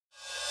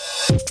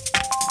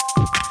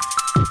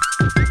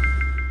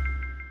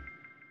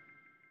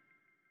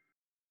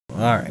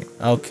Alright.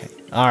 Okay.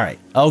 Alright.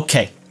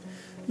 Okay.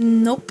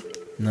 Nope.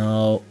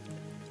 No.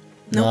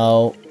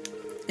 Nope. No.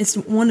 It's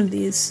one of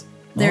these.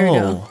 There we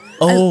go.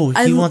 Oh,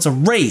 he wants a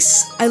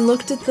race. I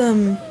looked at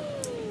them,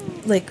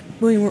 like,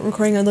 when we weren't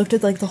recording, I looked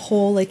at, like, the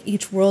whole, like,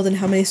 each world and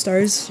how many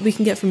stars we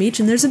can get from each,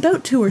 and there's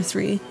about 2 or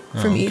 3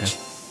 from each.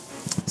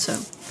 So.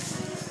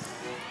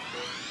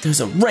 There's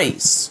a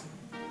race.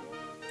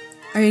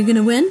 Are you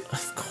gonna win?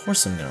 Of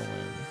course I'm gonna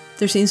win.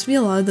 There seems to be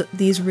a lot of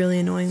these really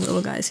annoying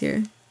little guys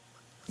here.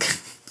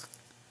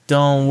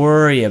 Don't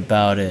worry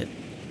about it.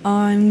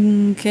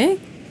 Okay.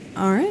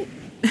 Alright.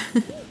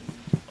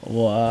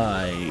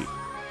 Why?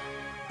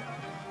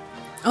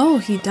 Oh,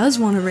 he does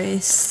want to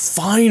race.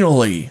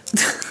 Finally!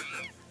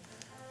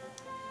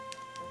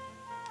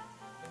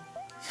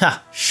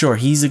 Ha! Sure,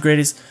 he's the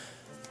greatest.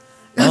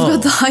 I've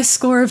got the high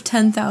score of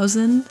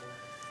 10,000.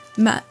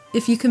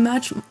 If you can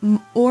match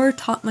or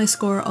top my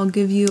score, I'll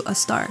give you a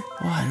star.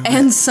 What?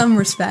 And some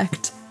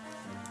respect.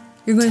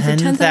 You're going for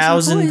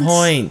 10,000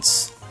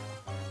 points.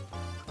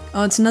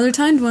 Oh, it's another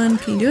timed one.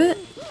 Can you do it?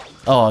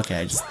 Oh,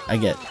 okay. I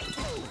get.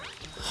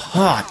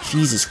 Ah, oh,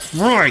 Jesus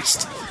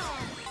Christ!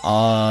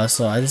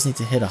 So I just need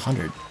to hit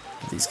 100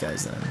 of these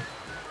guys then.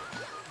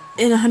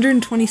 In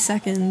 120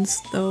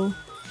 seconds, though.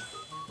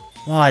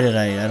 Why did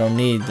I don't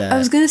need that. I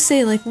was gonna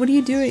say, like, what are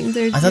you doing?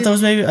 I thought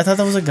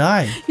that was a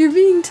guy. You're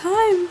being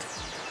timed.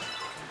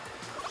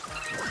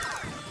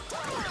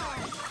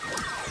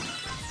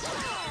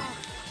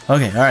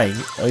 Okay, alright.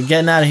 We're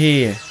getting out of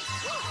here.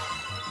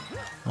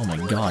 Oh my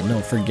god, no,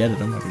 forget it.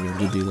 I'm not gonna be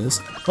able to do this.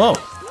 Whoa!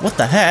 What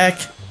the heck?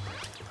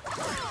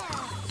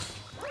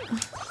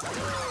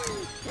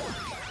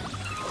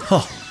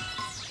 Oh.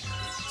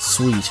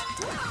 Sweet.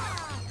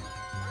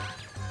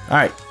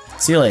 Alright,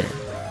 see you later.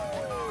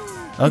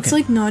 Okay. It's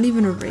like not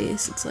even a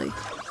race, it's like...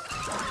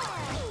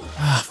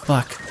 Ah,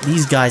 fuck.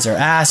 These guys are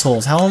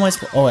assholes. How am I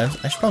supposed... Oh, I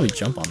should probably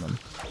jump on them.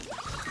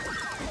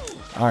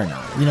 Or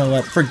not. You know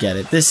what? Forget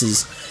it. This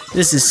is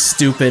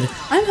stupid.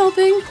 I'm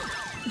helping.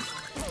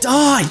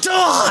 Die!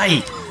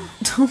 Die!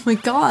 Oh my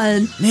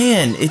god.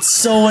 Man, it's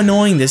so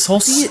annoying. This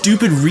whole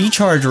stupid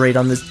recharge rate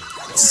on this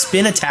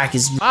spin attack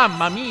is...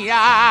 Mamma mia!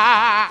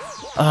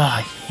 Oh,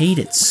 I hate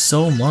it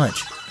so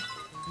much.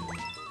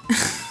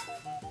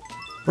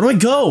 Where do I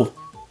go?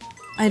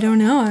 I don't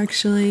know,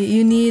 actually.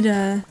 You need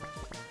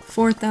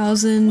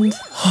 4,000.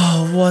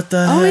 Oh, what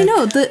the heck? Oh, I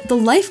know. The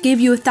life gave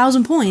you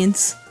 1,000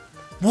 points.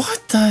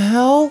 What the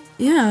hell?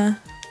 Yeah.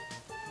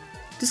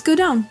 Just go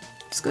down.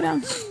 Just go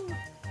down.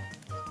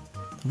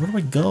 Where do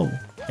I go?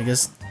 I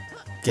guess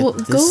get well,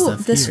 this go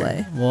stuff this here.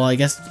 way. Well, I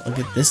guess I'll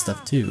get this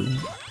stuff too. That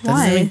Why?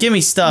 doesn't even give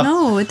me stuff.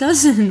 No, it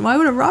doesn't. Why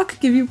would a rock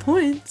give you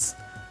points?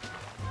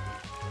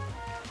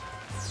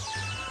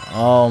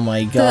 Oh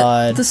my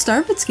god. The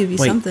star bits give you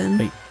something.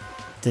 Wait.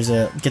 There's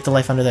a... Get the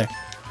life under there.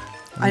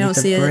 I don't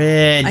see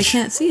it. I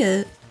can't see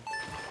it.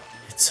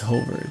 It's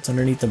over. It's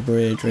underneath the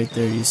bridge right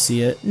there. You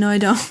see it? No, I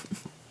don't.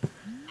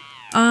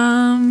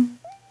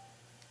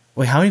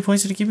 Wait, how many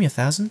points did it give me?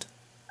 1,000?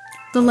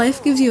 The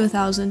life gives you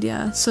 1,000,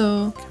 yeah.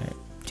 So, okay.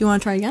 Do you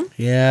want to try again?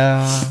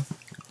 Yeah.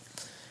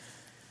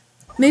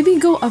 Maybe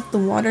go up the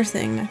water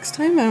thing next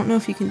time. I don't know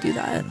if you can do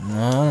that.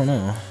 No, I don't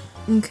know.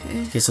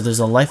 Okay. Okay, so there's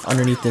a life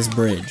underneath this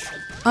bridge.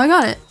 Oh, I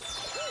got it.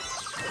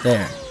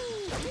 There.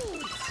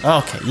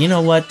 Okay, you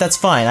know what? That's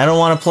fine. I don't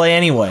want to play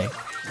anyway.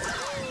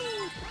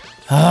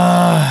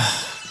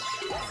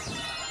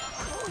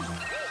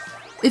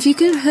 If you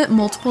can hit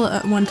multiple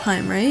at one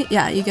time, right?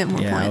 Yeah, you get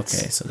more points.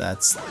 Okay, so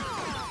that's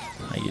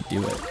how you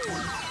do it.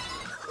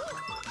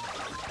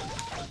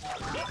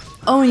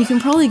 Oh, you can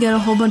probably get a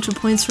whole bunch of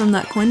points from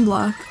that coin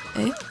block,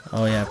 eh?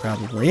 Oh yeah,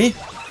 probably.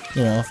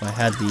 You know, if I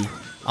had the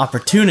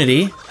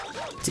opportunity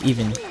to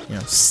even, you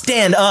know,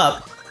 stand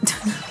up.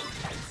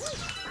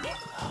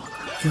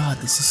 Oh god,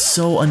 this is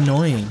so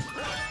annoying.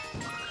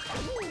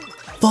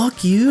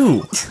 Fuck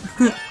you!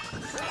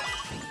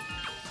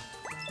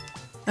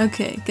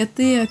 Okay, get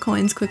the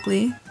coins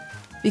quickly,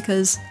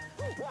 because,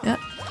 yep,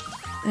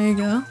 there you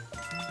go.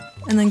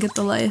 And then get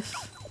the life.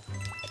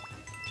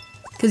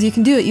 Because you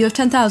can do it, you have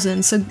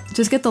 10,000, so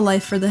just get the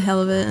life for the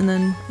hell of it, and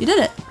then you did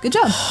it. Good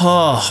job.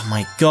 Oh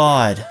my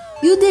god.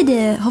 You did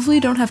it. Hopefully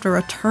you don't have to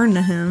return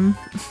to him.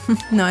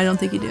 No, I don't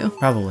think you do.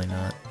 Probably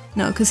not.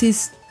 No, because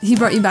he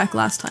brought you back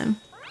last time.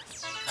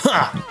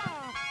 Ha!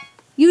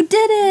 You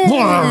did it!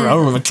 I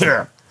don't even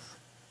care.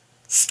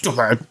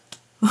 Stupid.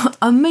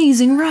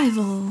 Amazing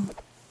rival.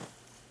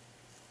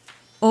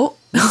 Oh,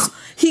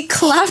 he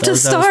clapped a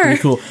star that was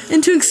pretty cool.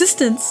 into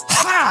existence.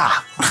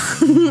 Ha!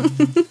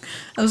 That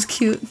was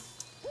cute.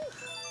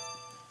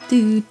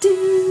 Do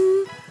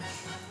do.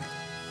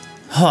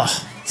 Huh.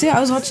 So yeah, I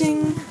was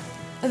watching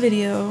a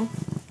video,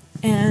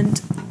 and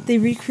they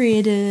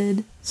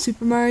recreated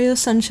Super Mario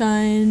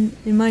Sunshine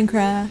in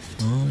Minecraft.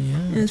 Oh yeah.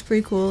 And it's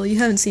pretty cool. You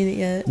haven't seen it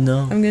yet.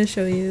 No. I'm gonna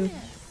show you.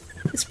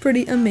 It's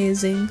pretty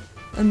amazing.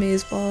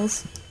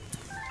 Amazeballs.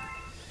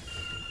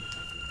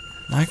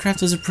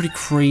 Minecraft is a pretty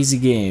crazy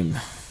game.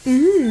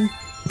 Mm-hmm.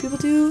 People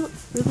do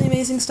really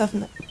amazing stuff in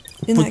that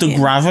game. But the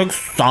graphics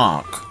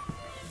suck.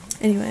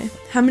 Anyway,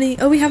 how many?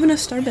 Oh, we have enough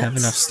star bits. Have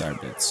enough star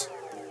bits.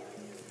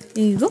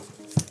 Here you go.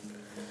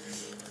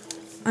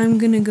 I'm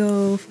gonna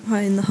go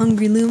find the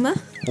Hungry Luma.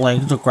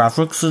 Like, the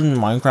graphics in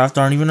Minecraft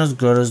aren't even as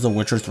good as The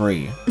Witcher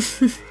 3.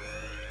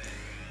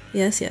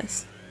 Yes,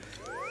 yes.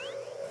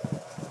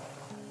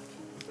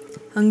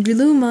 Hungry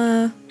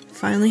Luma,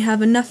 finally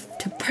have enough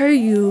to pay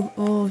you.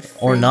 Oh,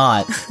 Or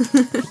not.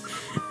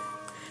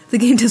 the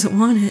game doesn't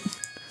want it.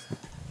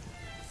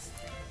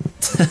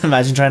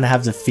 Imagine trying to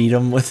have to feed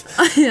him with,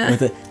 Yeah.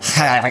 with it.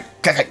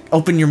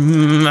 Open your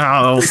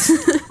mouth.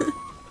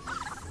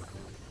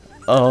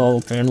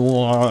 Open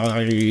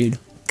wide.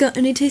 Got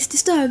any tasty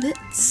star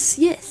bits?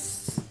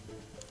 Yes.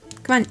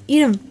 Come on, eat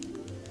them.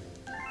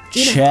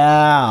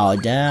 Chow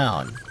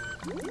down.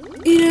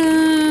 Eat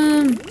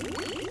them.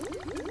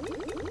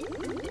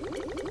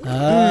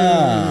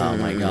 Oh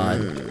my god.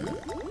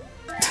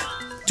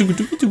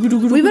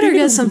 We better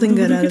get something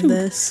good out of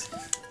this.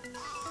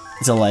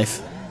 It's a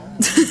life.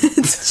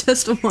 It's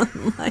just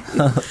one life.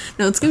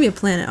 No, it's gonna be a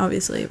planet,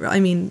 obviously. I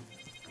mean,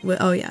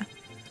 oh yeah.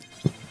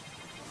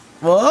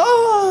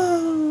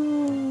 Whoa!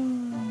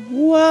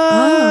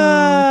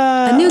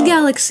 Wow! Oh, a new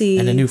galaxy.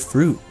 And a new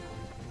fruit.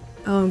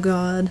 Oh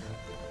god.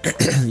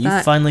 You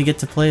finally get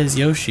to play as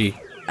Yoshi.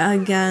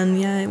 Again,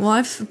 yeah. Well,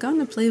 I've gotten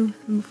to play with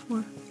him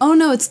before. Oh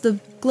no, it's the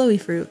glowy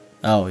fruit.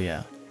 Oh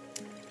yeah.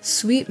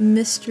 Sweet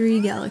Mystery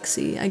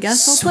Galaxy. I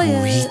guess I'll play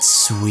it.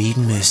 Sweet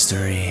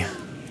mystery.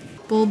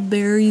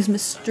 Bulberry's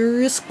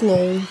Mysterious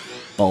Glow.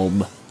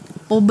 Bulb.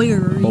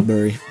 Bulberry.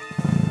 Bulberry.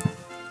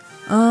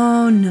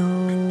 Oh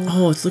no.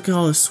 Oh, look at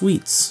all the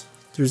sweets.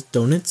 There's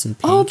donuts and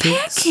Oh,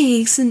 pancakes.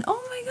 pancakes and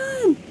oh my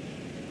god.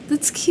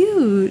 That's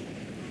cute.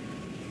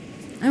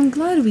 I'm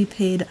glad we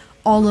paid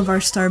all of our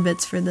star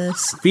bits for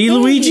this. Be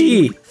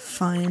Luigi!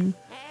 Fine.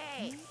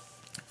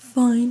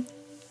 Fine.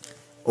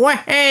 Oh,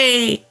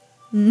 hey!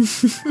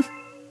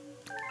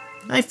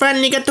 I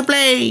finally got to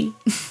play!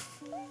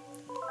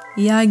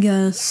 Yeah, I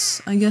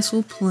guess. I guess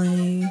we'll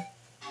play.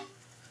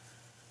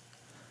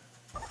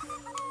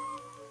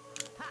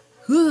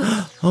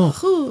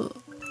 Oh.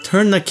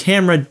 Turn the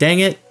camera, dang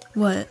it!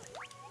 What?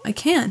 I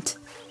can't.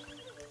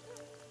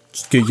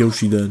 Just get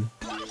Yoshi then.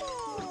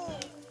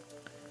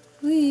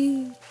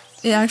 Whee.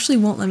 It actually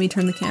won't let me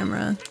turn the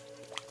camera.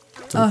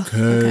 It's Oh,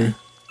 okay.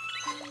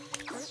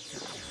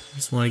 I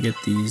just want to get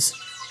these.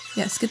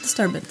 Yes, get the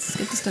star bits.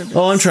 Get the star bits.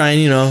 Oh, I'm trying,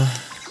 you know.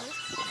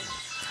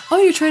 Oh,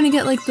 you're trying to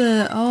get like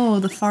the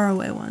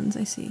faraway ones.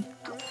 I see.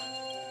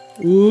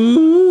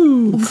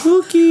 Ooh,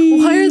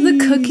 cookies! Why are the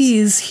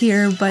cookies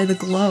here by the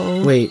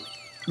glow? Wait,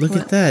 look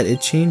What? at that.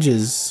 It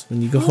changes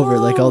when you go over it,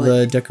 like all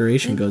the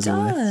decoration goes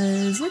away. It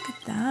does. Look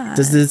at that.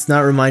 Does this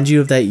not remind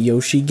you of that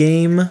Yoshi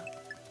game?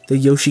 The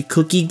Yoshi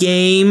cookie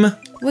game?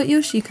 What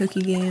Yoshi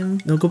cookie game?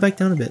 No, go back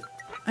down a bit.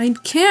 I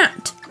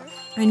can't.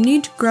 I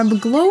need to grab a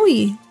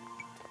glowy.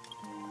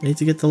 I need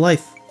to get the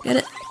life. Get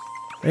it?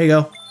 There you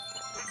go.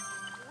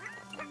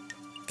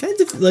 Kind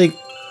of like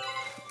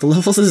the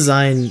level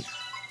design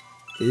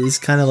is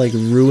kind of like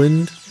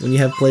ruined when you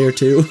have player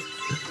 2.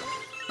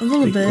 A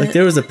little bit. Like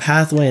there was a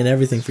pathway and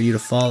everything for you to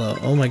follow.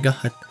 Oh my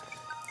god.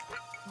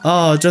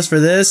 Oh, just for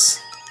this?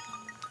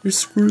 You're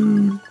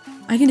screwed.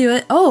 I can do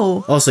it.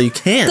 Oh. Oh, so you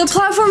can't. The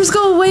platforms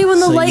go away when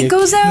the So light you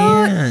goes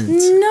out? can't.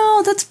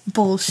 No, that's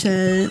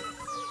bullshit.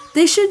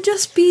 They should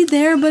just be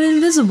there but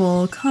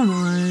invisible. Come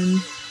on.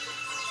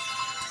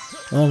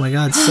 Oh my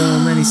god, so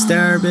many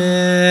star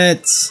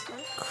bits.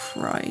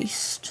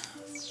 Christ.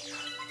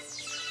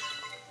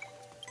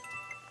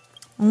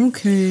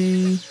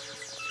 Okay.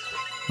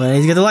 But I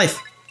need to get the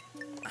life.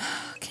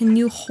 Can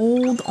you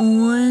hold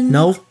on?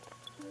 No.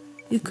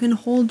 You can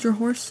hold your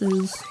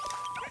horses.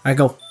 Alright,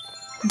 go.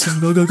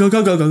 Go, go, go,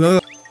 go, go, go, go.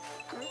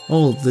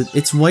 Oh,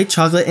 it's white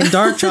chocolate and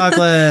dark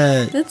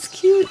chocolate. That's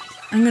cute.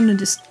 I'm gonna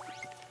just...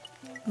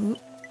 Oh,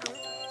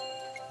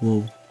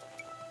 Whoa.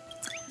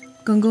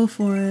 gonna go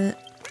for it.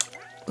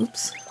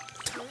 Oops.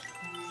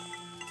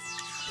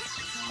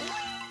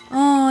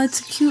 Oh, it's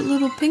a cute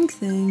little pink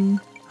thing.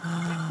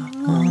 Oh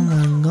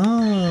my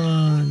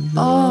god.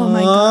 Oh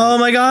my god. Oh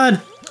my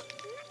god.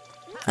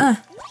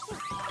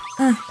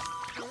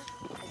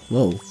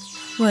 Whoa.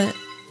 What?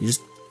 You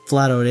just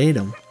flat out ate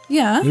him.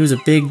 Yeah. He was a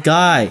big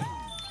guy.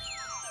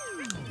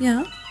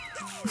 Yeah.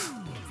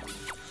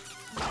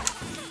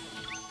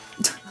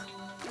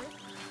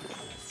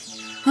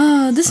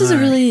 Oh, this is a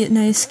really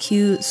nice,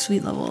 cute,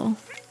 sweet level.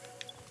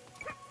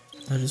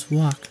 Now just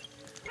walk.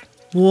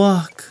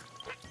 Walk.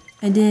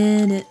 I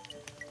did it.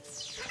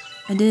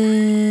 I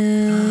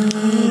did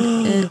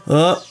it.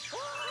 Oh.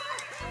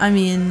 I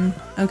mean,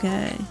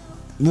 okay.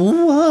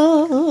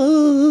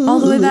 Whoa. All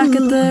the way back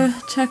at the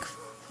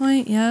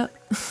checkpoint, yep.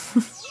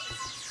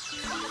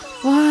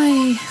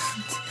 Why?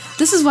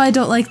 This is why I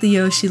don't like the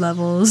Yoshi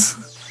levels.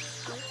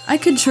 I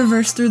could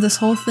traverse through this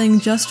whole thing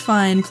just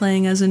fine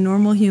playing as a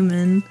normal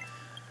human,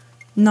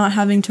 not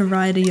having to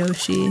ride a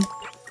Yoshi.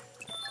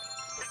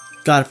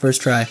 Got it,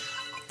 first try.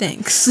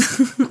 Thanks.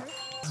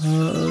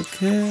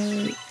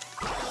 Okay.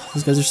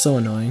 These guys are so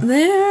annoying.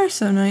 They're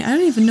so annoying. I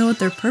don't even know what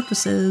their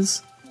purpose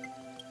is.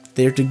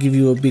 They're to give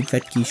you a big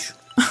fat quiche.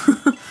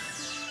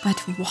 But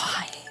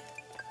why?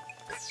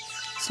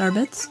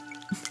 Starbits?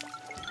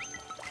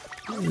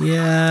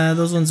 Yeah,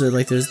 those ones are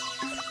like there's...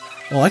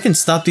 Oh, I can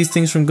stop these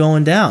things from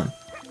going down.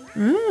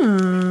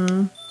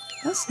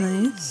 That's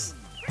nice.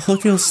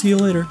 Okay, I'll see you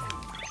later.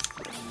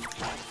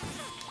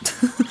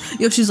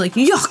 Yoshi's like,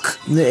 yuck!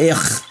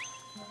 Ugh.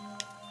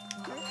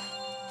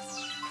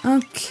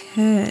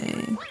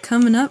 Okay,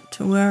 coming up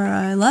to where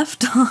I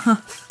left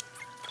off.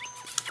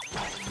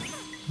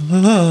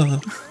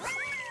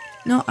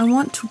 No, I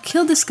want to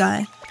kill this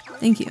guy.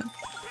 Thank you.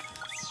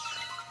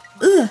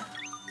 Ugh.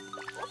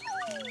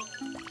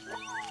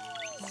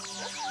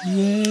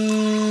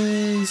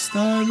 Yay,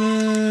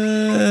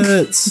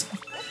 Starbits!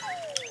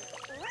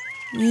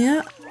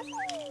 Yeah.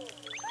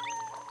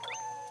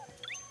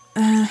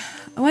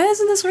 Why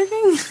isn't this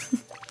working?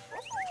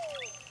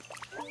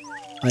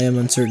 I am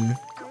uncertain.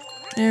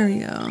 There we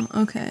go.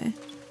 Okay.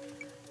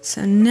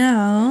 So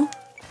now...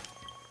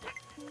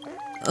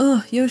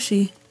 Ugh,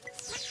 Yoshi.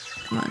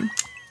 Come on.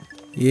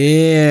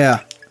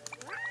 Yeah!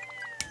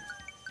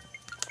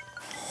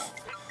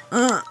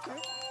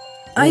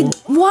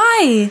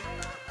 Why?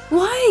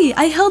 Why?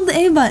 I held the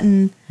A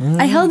button.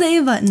 I held the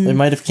A button. It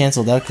might have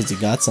canceled out because you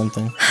got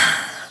something.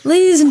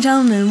 Ladies and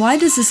gentlemen, why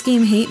does this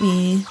game hate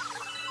me?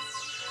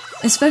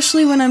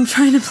 Especially when I'm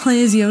trying to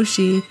play as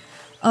Yoshi.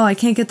 Oh, I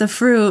can't get the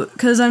fruit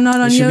because I'm not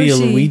on It should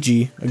Yoshi. be a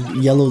Luigi. A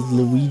yellow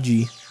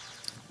Luigi.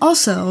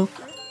 Also,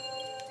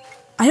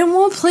 I don't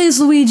want to play as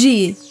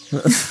Luigi.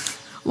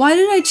 Why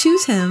did I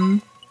choose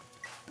him?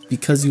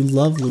 Because you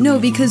love Luigi. No,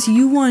 because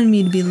you wanted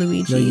me to be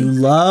Luigi. No, you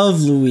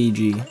love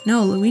Luigi.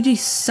 No, Luigi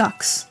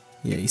sucks.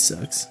 Yeah, he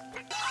sucks.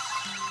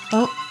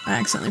 Oh, I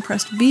accidentally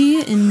pressed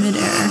B in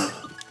midair.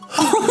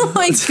 Oh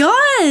my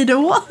god,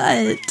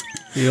 what?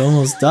 You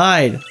almost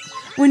died.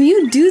 When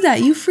you do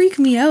that, you freak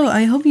me out.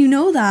 I hope you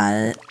know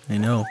that. I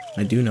know.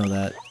 I do know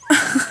that.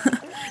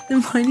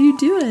 Then why do you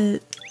do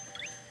it?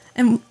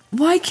 And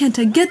why can't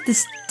I get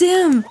this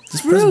damn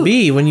Just fruit? press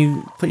B when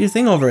you put your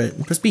thing over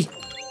it. Press B.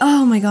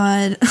 Oh my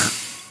god.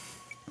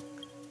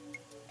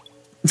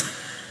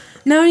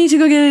 Now I need to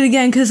go get it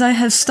again because I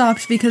have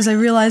stopped because I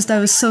realized I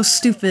was so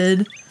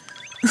stupid.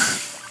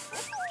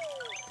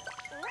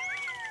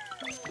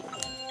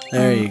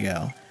 There you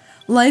go.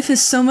 Life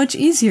is so much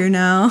easier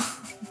now.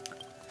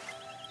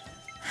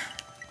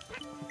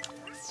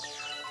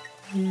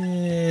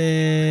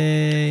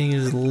 Yay.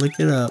 You just lick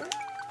it up.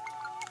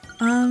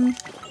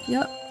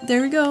 Yep,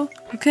 there we go.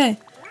 Okay,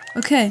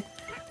 okay.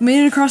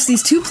 Made it across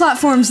these two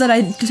platforms that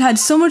I had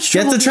so much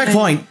trouble Get the doing.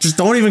 checkpoint. Just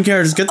don't even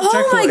care. Just get the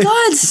checkpoint. Oh my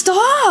god,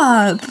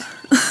 stop!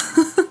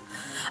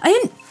 I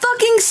didn't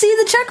fucking see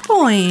the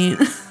checkpoint!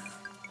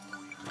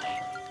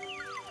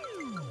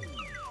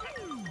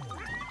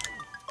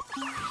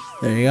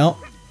 There you go.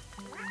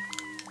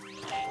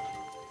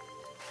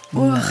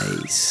 Ugh.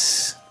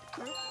 Nice.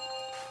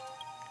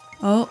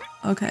 Oh,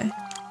 okay.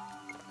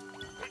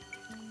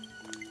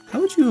 How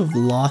would you have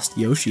lost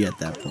Yoshi at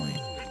that point?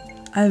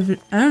 I don't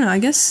know, I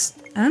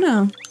don't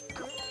know.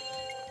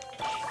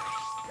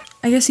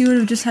 I guess you would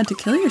have just had to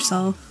kill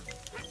yourself.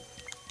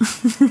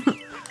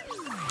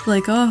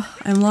 Like, oh,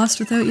 I'm lost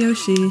without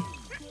Yoshi.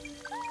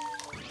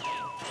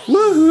 Woohoo!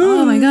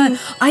 Oh my god,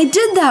 I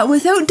did that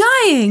without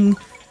dying!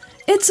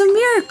 It's a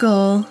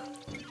miracle!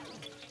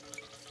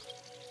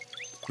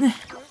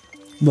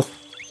 Look.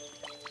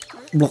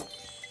 Look.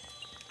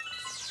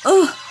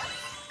 Oh!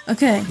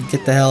 Okay.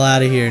 Get the hell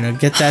out of here. Now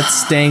get that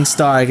staying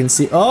star. I can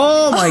see.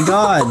 Oh my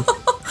god!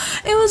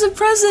 It was a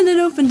present it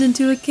opened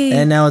into a cake.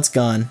 And now it's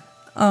gone.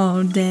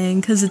 Oh,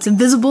 dang. Because it's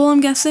invisible, I'm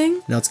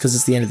guessing? No, it's because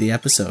it's the end of the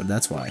episode.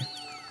 That's why.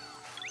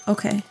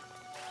 Okay.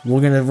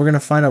 We're gonna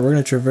find out. We're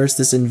gonna traverse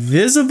this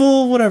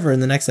invisible whatever in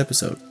the next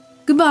episode.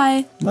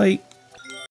 Goodbye. Bye.